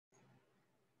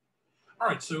All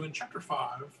right, so in chapter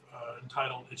 5,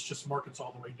 entitled It's Just Markets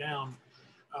All the Way Down,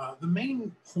 the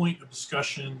main point of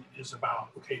discussion is about,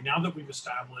 okay, now that we've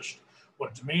established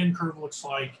what a demand curve looks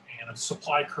like and a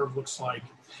supply curve looks like,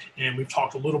 and we've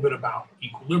talked a little bit about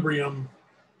equilibrium,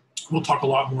 we'll talk a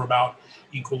lot more about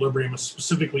equilibrium,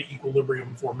 specifically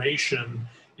equilibrium formation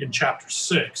in chapter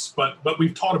 6, but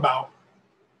we've taught about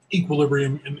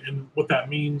equilibrium and what that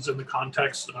means in the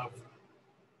context of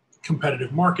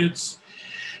competitive markets.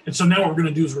 And so now what we're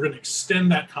going to do is we're going to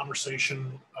extend that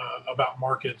conversation about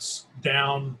markets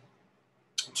down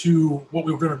to what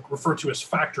we're going to refer to as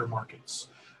factor markets.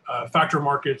 Factor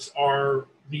markets are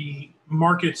the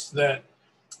markets that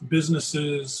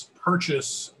businesses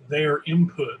purchase their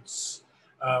inputs,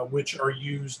 which are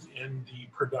used in the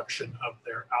production of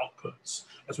their outputs.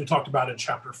 As we talked about in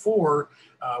chapter 4,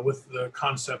 with the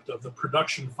concept of the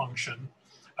production function,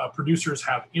 producers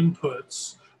have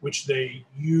inputs which they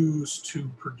use to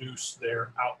produce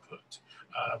their output,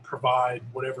 provide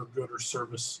whatever good or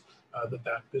service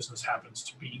that business happens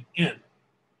to be in.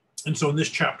 And so in this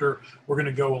chapter, we're going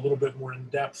to go a little bit more in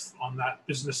depth on that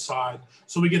business side,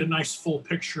 so we get a nice full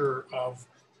picture of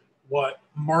what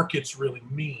markets really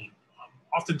mean.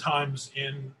 Oftentimes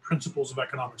in principles of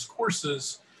economics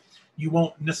courses, you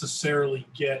won't necessarily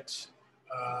get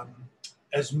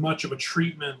as much of a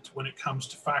treatment when it comes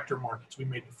to factor markets. We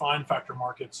may define factor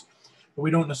markets, but we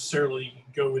don't necessarily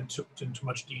go into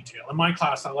much detail. In my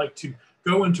class, I like to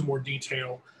go into more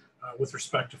detail with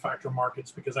respect to factor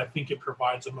markets because I think it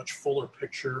provides a much fuller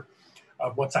picture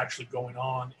of what's actually going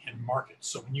on in markets.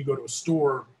 So when you go to a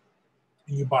store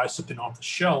and you buy something off the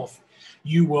shelf,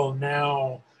 you will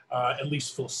now, at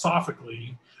least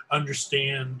philosophically,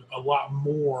 understand a lot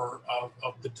more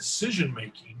of the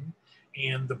decision-making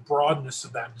and the broadness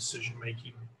of that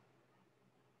decision-making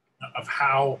of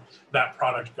how that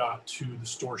product got to the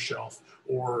store shelf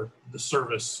or the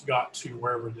service got to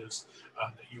wherever it is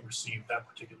that you received that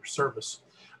particular service.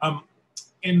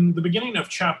 In the beginning of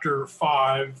chapter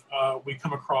 5, we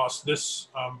come across this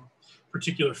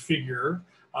particular figure,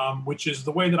 which is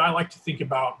the way that I like to think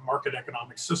about market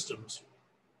economic systems.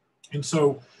 And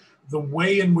so the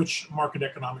way in which market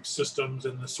economic systems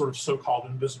and the sort of so-called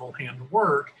invisible hand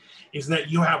work is that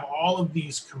you have all of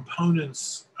these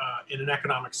components in an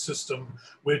economic system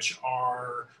which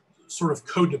are sort of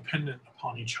codependent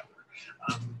upon each other.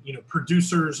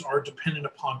 Producers are dependent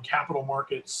upon capital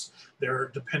markets, they're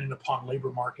dependent upon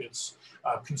labor markets,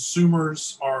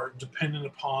 consumers are dependent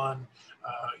upon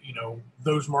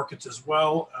those markets as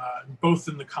well, both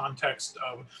in the context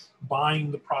of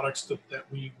buying the products that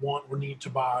we want or need to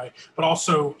buy, but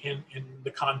also in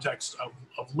the context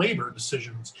of labor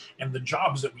decisions and the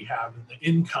jobs that we have and the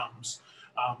incomes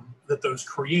that those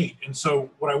create. And so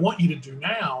what I want you to do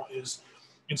now is,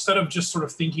 instead of just sort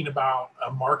of thinking about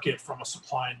a market from a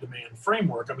supply and demand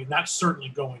framework, I mean, that's certainly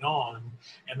going on,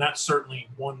 and that's certainly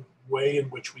one way in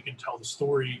which we can tell the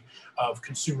story of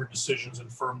consumer decisions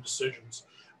and firm decisions.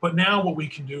 But now what we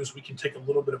can do is we can take a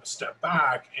little bit of a step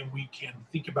back and we can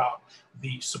think about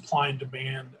the supply and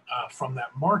demand from that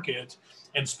market,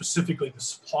 and specifically the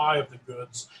supply of the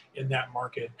goods in that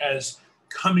market as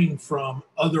coming from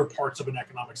other parts of an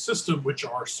economic system, which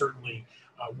are certainly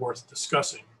worth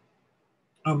discussing.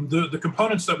 The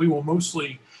components that we will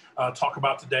mostly talk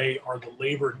about today are the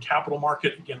labor and capital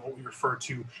market, again, what we refer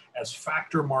to as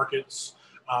factor markets.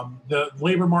 The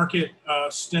labor market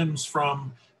stems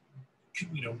from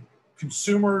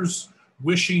consumers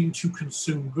wishing to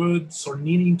consume goods or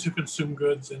needing to consume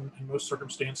goods in most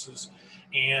circumstances,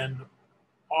 and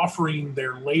offering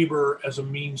their labor as a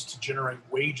means to generate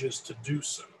wages to do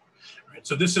so. Right?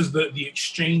 So this is the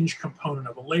exchange component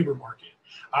of a labor market.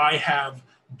 I have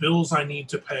bills I need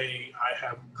to pay, I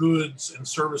have goods and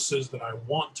services that I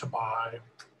want to buy,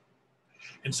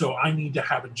 and so I need to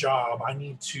have a job, I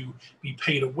need to be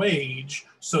paid a wage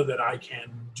so that I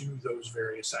can do those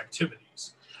various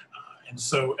activities. And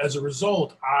so as a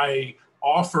result, I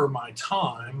offer my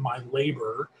time, my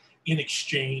labor, in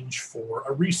exchange for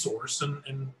a resource.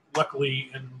 And luckily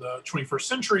in the 21st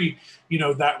century,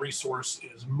 that resource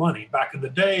is money. Back in the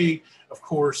day, of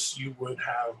course, you would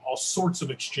have all sorts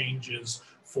of exchanges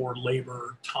for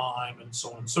labor, time, and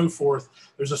so on and so forth.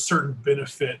 There's a certain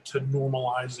benefit to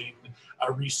normalizing a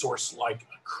resource like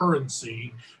a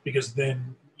currency, because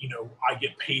then I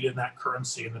get paid in that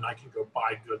currency, and then I can go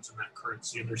buy goods in that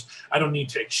currency. And I don't need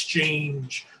to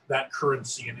exchange that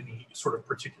currency in any sort of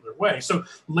particular way. So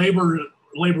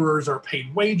laborers are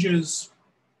paid wages,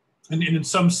 and in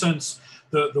some sense,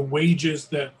 the wages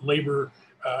that labor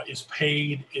is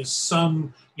paid is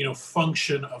some,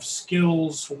 function of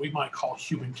skills, what we might call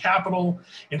human capital.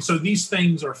 And so these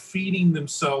things are feeding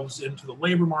themselves into the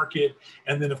labor market.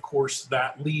 And then, of course,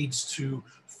 that leads to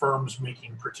firms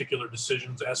making particular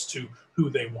decisions as to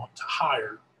who they want to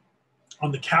hire.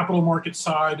 On the capital market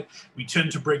side, we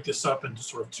tend to break this up into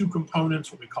sort of two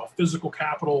components, what we call physical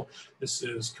capital. This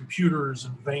is computers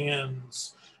and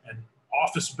vans and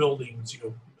office buildings,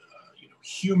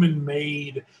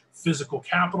 human-made physical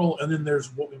capital. And then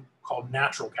there's what we call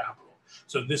natural capital.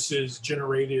 So this is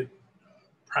generated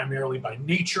primarily by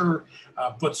nature,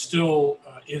 but still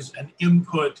is an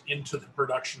input into the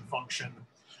production function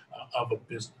of a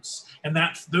business. And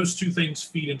those two things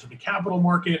feed into the capital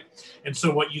market. And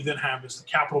so what you then have is the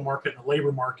capital market and the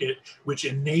labor market, which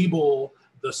enable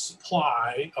the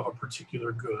supply of a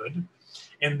particular good.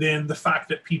 And then the fact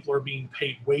that people are being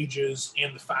paid wages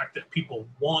and the fact that people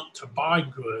want to buy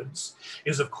goods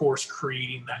is, of course,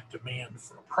 creating that demand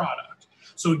for a product.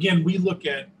 So again, we look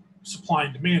at supply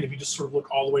and demand. If you just sort of look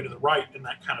all the way to the right and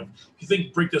that kind of, if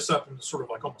you break this up into sort of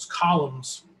like almost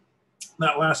columns,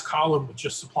 that last column with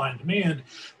just supply and demand,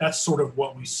 that's sort of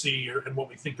what we see and what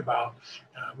we think about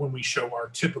when we show our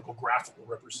typical graphical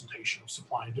representation of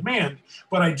supply and demand.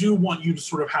 But I do want you to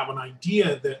sort of have an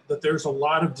idea that there's a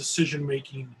lot of decision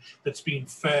making that's being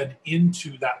fed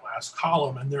into that last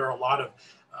column. And there are a lot of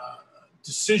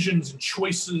decisions and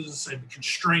choices and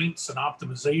constraints and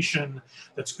optimization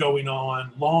that's going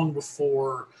on long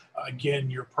before,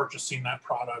 again, you're purchasing that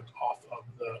product off of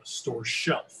the store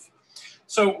shelf.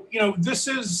 So, this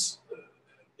is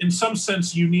in some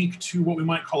sense unique to what we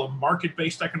might call a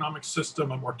market-based economic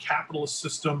system, a more capitalist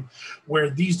system, where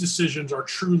these decisions are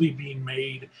truly being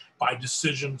made by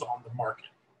decisions on the market.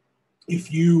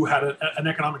 If you had an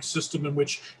economic system in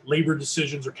which labor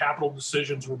decisions or capital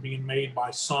decisions were being made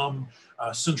by some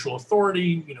central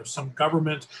authority, some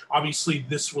government, obviously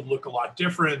this would look a lot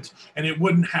different and it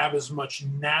wouldn't have as much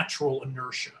natural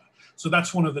inertia. So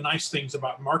that's one of the nice things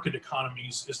about market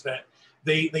economies is that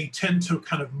they tend to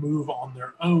kind of move on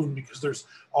their own because there's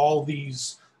all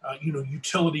these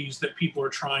utilities that people are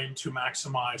trying to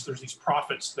maximize. There's these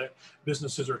profits that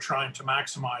businesses are trying to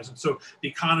maximize. And so the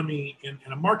economy in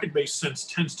a market-based sense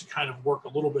tends to kind of work a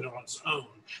little bit on its own.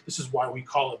 This is why we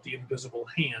call it the invisible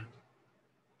hand.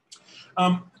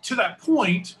 To that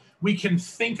point, we can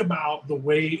think about the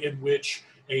way in which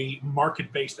a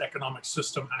market-based economic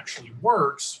system actually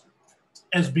works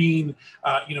as being,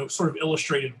 sort of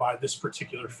illustrated by this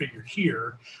particular figure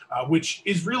here, which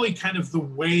is really kind of the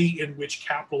way in which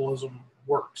capitalism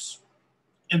works.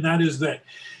 And that is that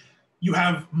you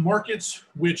have markets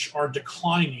which are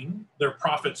declining, their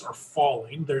profits are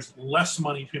falling, there's less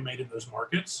money to be made in those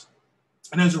markets.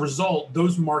 And as a result,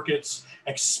 those markets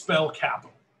expel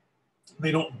capital.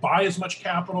 They don't buy as much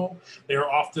capital. They are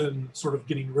often sort of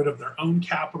getting rid of their own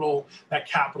capital. That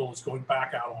capital is going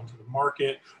back out onto the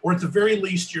market, or at the very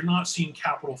least, you're not seeing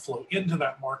capital flow into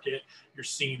that market. You're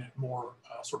seeing it more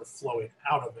sort of flowing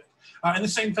out of it. And the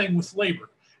same thing with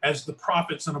labor. As the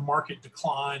profits in a market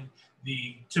decline,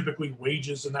 the typically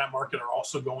wages in that market are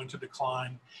also going to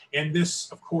decline. And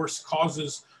this, of course,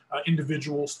 causes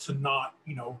individuals to not,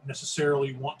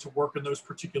 necessarily want to work in those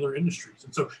particular industries.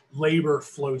 And so labor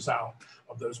flows out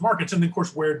of those markets. And of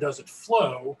course, where does it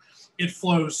flow? It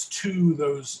flows to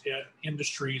those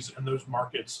industries and those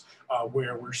markets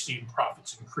where we're seeing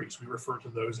profits increase. We refer to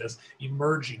those as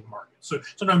emerging markets. So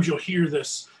sometimes you'll hear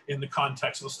this in the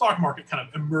context of the stock market, kind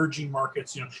of emerging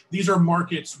markets. These are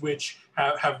markets which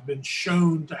have been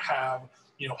shown to have,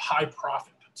 high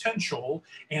profit potential,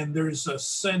 and there's a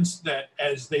sense that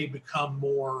as they become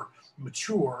more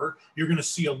mature, you're going to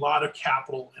see a lot of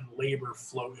capital and labor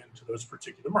flow into those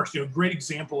particular markets. A great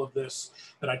example of this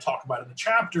that I talk about in the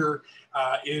chapter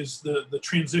is the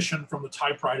transition from the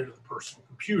typewriter to the personal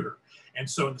computer. And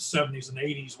so in the 70s and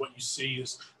 80s, what you see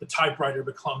is the typewriter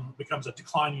becomes a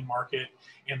declining market,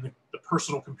 and the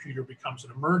personal computer becomes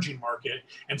an emerging market.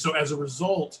 And so as a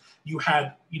result, you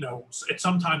had, it's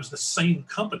sometimes the same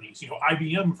companies.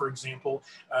 IBM, for example,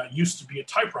 used to be a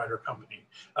typewriter company.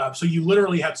 So you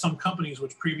literally had some companies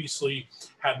which previously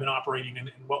had been operating in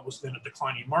what was then a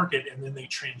declining market, and then they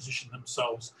transitioned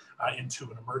themselves into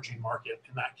an emerging market,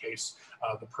 in that case,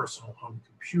 the personal home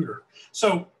computer.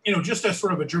 So, just as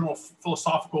sort of a general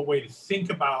philosophical way to think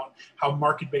about how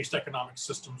market-based economic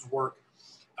systems work,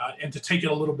 and to take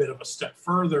it a little bit of a step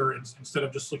further, instead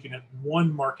of just looking at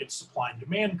one market supply and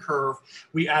demand curve,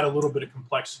 we add a little bit of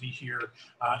complexity here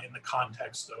in the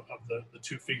context of the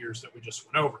two figures that we just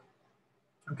went over.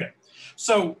 Okay,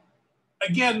 so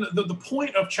again, the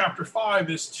point of chapter 5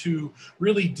 is to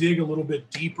really dig a little bit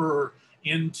deeper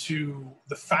into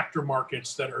the factor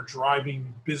markets that are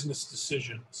driving business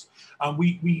decisions.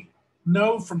 We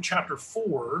know from chapter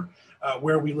 4,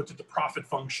 where we looked at the profit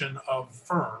function of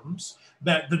firms,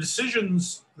 that the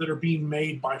decisions that are being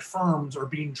made by firms are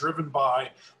being driven by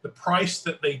the price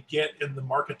that they get in the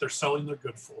market they're selling their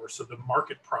good for, so the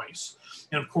market price.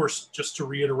 And of course, just to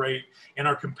reiterate, in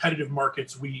our competitive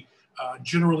markets, we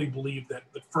generally believe that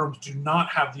the firms do not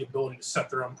have the ability to set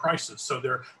their own prices. So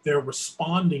they're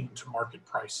responding to market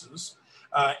prices.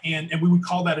 And we would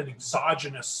call that an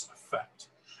exogenous effect.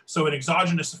 So an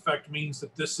exogenous effect means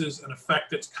that this is an effect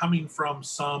that's coming from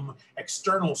some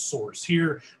external source.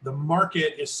 Here, the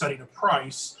market is setting a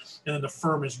price, and then the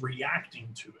firm is reacting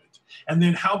to it. And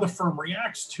then how the firm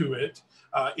reacts to it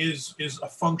is a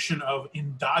function of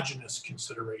endogenous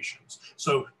considerations.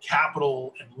 So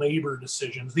capital and labor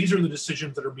decisions, these are the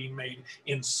decisions that are being made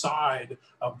inside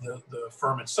of the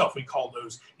firm itself. We call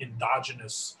those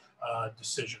endogenous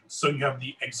decisions. So you have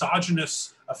the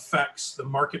exogenous effects, the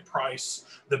market price,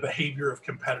 the behavior of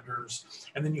competitors,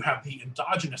 and then you have the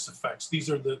endogenous effects. These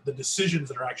are the decisions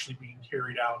that are actually being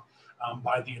carried out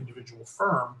by the individual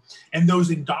firm. And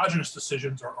those endogenous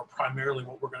decisions are primarily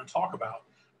what we're going to talk about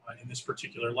in this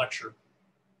particular lecture.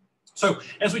 So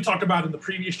as we talked about in the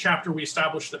previous chapter, we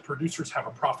established that producers have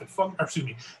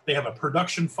a they have a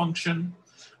production function.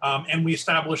 And we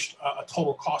established a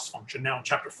total cost function. Now in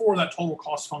chapter 4, that total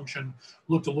cost function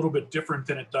looked a little bit different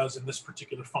than it does in this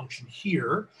particular function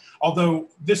here, although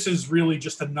this is really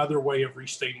just another way of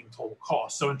restating total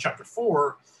cost. So in chapter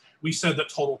 4, we said that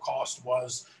total cost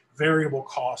was variable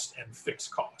cost and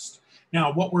fixed cost.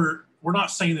 Now what we're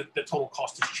not saying that total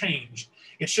cost has changed.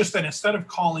 It's just that instead of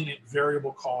calling it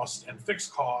variable cost and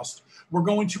fixed cost, we're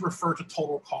going to refer to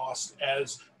total cost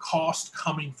as cost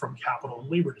coming from capital and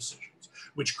labor decisions,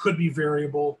 which could be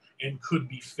variable and could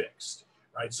be fixed,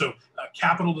 right? So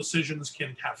capital decisions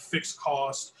can have fixed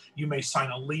cost. You may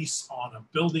sign a lease on a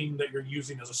building that you're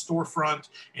using as a storefront,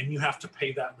 and you have to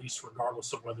pay that lease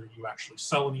regardless of whether you actually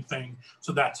sell anything.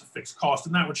 So that's a fixed cost,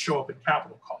 and that would show up in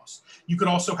capital costs. You could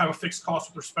also have a fixed cost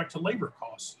with respect to labor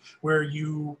costs, where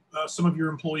some of your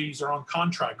employees are on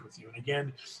contract with you. And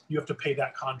again, you have to pay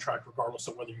that contract regardless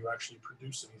of whether you actually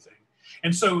produce anything.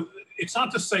 And so it's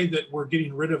not to say that we're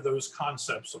getting rid of those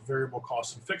concepts of variable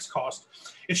cost and fixed cost.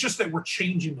 It's just that we're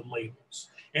changing the labels.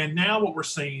 And now what we're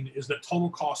saying is that total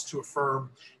cost to a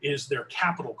firm is their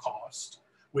capital cost,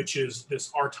 which is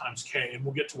this R times K. And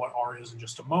we'll get to what R is in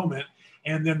just a moment.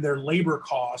 And then their labor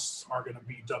costs are going to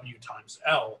be W times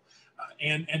L.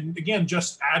 And again,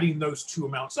 just adding those two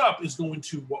amounts up is going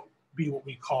to be what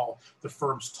we call the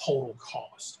firm's total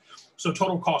cost. So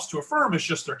total cost to a firm is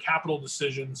just their capital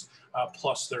decisions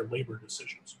plus their labor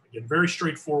decisions. Again, very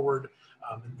straightforward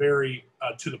and very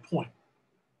to the point.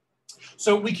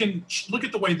 So we can look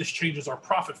at the way this changes our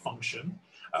profit function.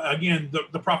 Again,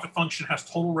 the profit function has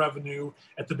total revenue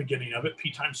at the beginning of it, P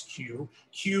times Q.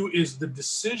 Q is the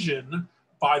decision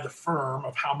by the firm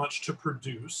of how much to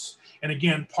produce. And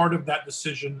again, part of that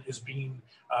decision is being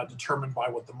determined by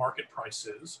what the market price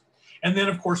is. And then,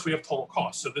 of course, we have total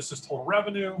cost. So this is total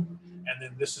revenue, and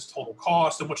then this is total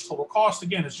cost. And what's total cost?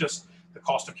 Again, is just the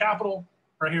cost of capital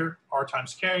right here, R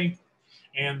times K,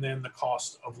 and then the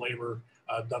cost of labor,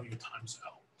 W times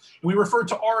L. And we refer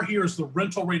to R here as the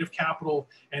rental rate of capital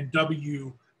and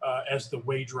W as the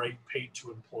wage rate paid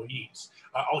to employees.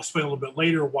 I'll explain a little bit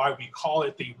later why we call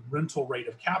it the rental rate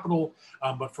of capital,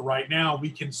 but for right now, we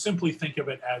can simply think of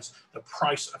it as the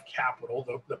price of capital,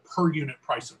 the per unit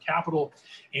price of capital,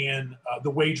 and the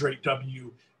wage rate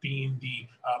W being the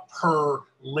per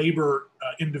labor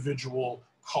individual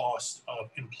cost of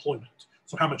employment.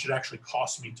 So how much it actually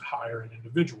costs me to hire an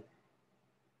individual.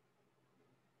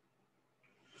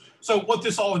 So what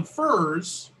this all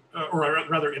infers, or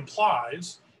rather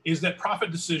implies, is that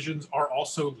profit decisions are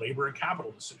also labor and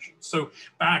capital decisions. So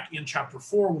back in chapter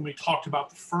 4, when we talked about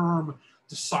the firm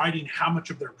deciding how much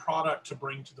of their product to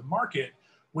bring to the market,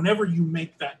 whenever you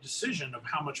make that decision of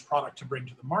how much product to bring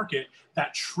to the market,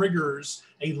 that triggers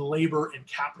a labor and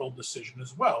capital decision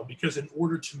as well, because in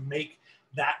order to make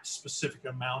that specific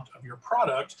amount of your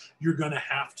product, you're going to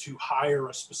have to hire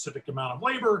a specific amount of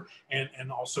labor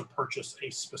and also purchase a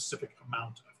specific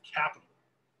amount of capital.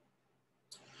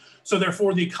 So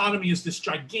therefore, the economy is this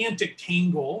gigantic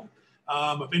tangle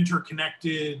of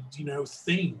interconnected,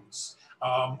 things.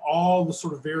 All the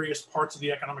sort of various parts of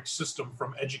the economic system,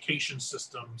 from education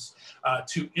systems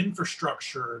to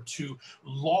infrastructure, to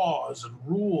laws and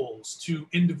rules, to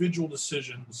individual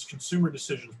decisions, consumer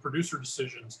decisions, producer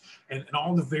decisions, and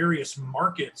all the various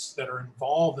markets that are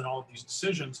involved in all of these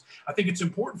decisions. I think it's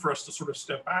important for us to sort of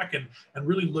step back and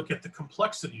really look at the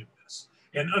complexity of this.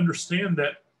 and understand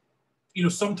that,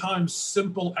 sometimes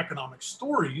simple economic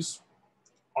stories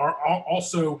are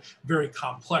also very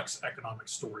complex economic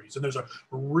stories. And there's a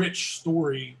rich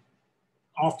story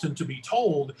often to be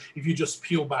told if you just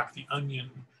peel back the onion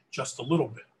just a little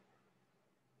bit.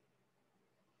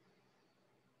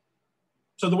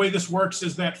 So the way this works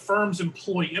is that firms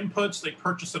employ inputs, they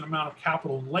purchase an amount of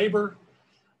capital and labor.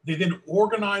 They then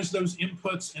organize those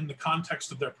inputs in the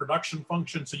context of their production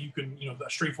function. So you can, a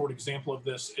straightforward example of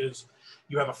this is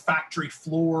you have a factory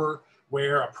floor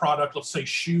where a product, let's say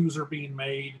shoes are being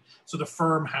made. So the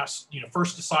firm has,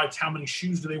 first decides how many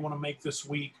shoes do they want to make this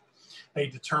week. They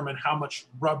determine how much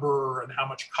rubber and how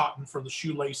much cotton for the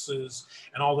shoelaces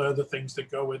and all the other things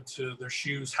that go into their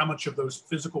shoes, how much of those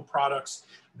physical products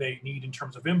they need in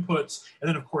terms of inputs. And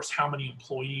then of course, how many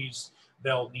employees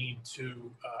they'll need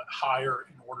to hire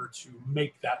in order to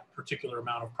make that particular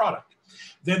amount of product.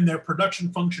 Then their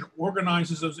production function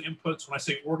organizes those inputs. When I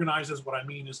say organizes, what I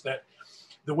mean is that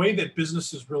the way that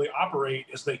businesses really operate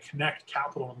is they connect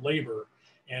capital and labor.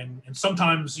 And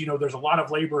sometimes, there's a lot of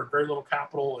labor and very little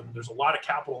capital, and there's a lot of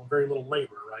capital and very little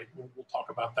labor, right? We'll talk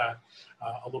about that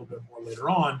a little bit more later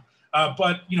on.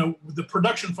 But, the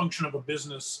production function of a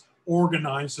business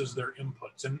organizes their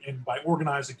inputs. And by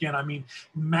organize, again, I mean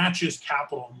matches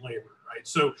capital and labor, right?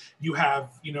 So you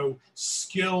have,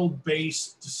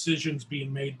 skill-based decisions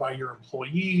being made by your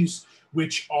employees,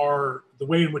 which are the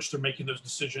way in which they're making those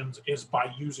decisions is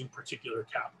by using particular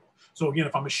capital. So again,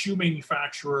 if I'm a shoe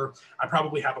manufacturer, I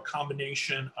probably have a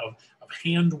combination of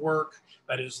handwork,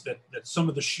 that is that some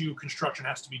of the shoe construction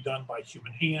has to be done by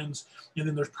human hands. And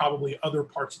then there's probably other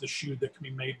parts of the shoe that can be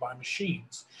made by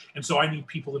machines. And so I need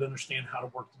people that understand how to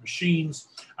work the machines.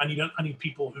 I need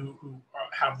people who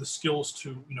have the skills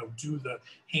to, do the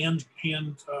hand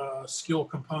skill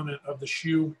component of the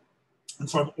shoe. And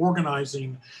so I'm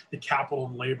organizing the capital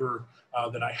and labor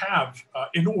that I have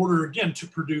in order, again, to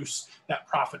produce that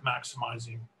profit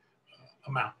maximizing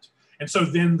amount. And so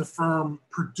then the firm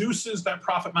produces that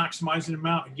profit maximizing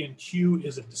amount. Again, Q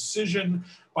is a decision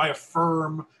by a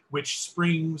firm, which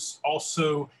springs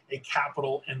also a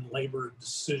capital and labor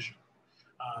decision.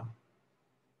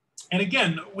 And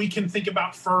again, we can think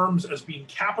about firms as being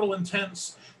capital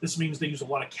intense. This means they use a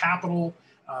lot of capital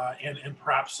and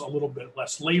perhaps a little bit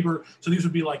less labor. So these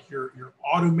would be like your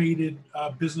automated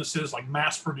businesses, like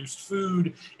mass-produced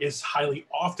food is highly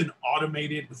often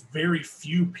automated with very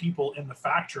few people in the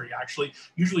factory, actually.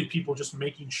 Usually people just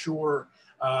making sure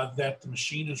that the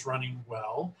machine is running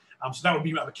well. So that would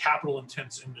be a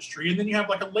capital-intense industry. And then you have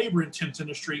like a labor-intense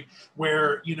industry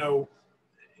where,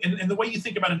 and the way you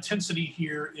think about intensity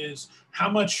here is how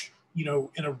much,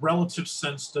 in a relative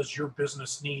sense, does your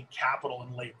business need capital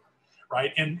and labor?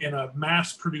 Right? And in a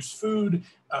mass-produced food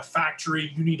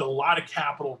factory, you need a lot of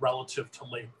capital relative to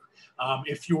labor.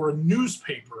 If you're a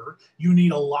newspaper, you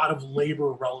need a lot of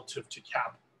labor relative to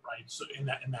capital, right? So in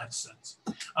that sense.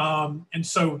 And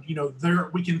so, there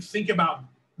we can think about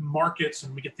markets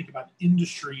and we can think about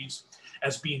industries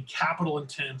as being capital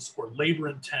intense or labor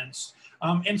intense.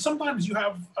 And sometimes you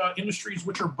have industries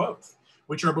which are both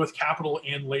capital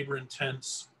and labor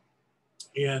intense.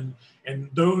 And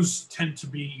those tend to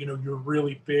be, your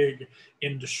really big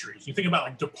industries. You think about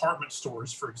like department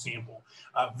stores, for example,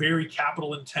 very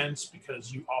capital intense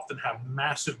because you often have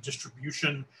massive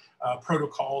distribution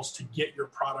protocols to get your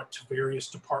product to various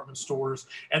department stores.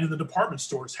 And then the department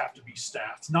stores have to be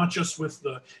staffed, not just with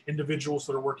the individuals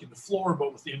that are working the floor,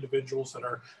 but with the individuals that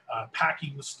are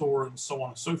packing the store and so on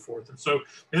and so forth. And so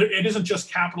it isn't just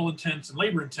capital intense and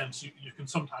labor intense. You can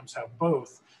sometimes have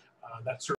both. That's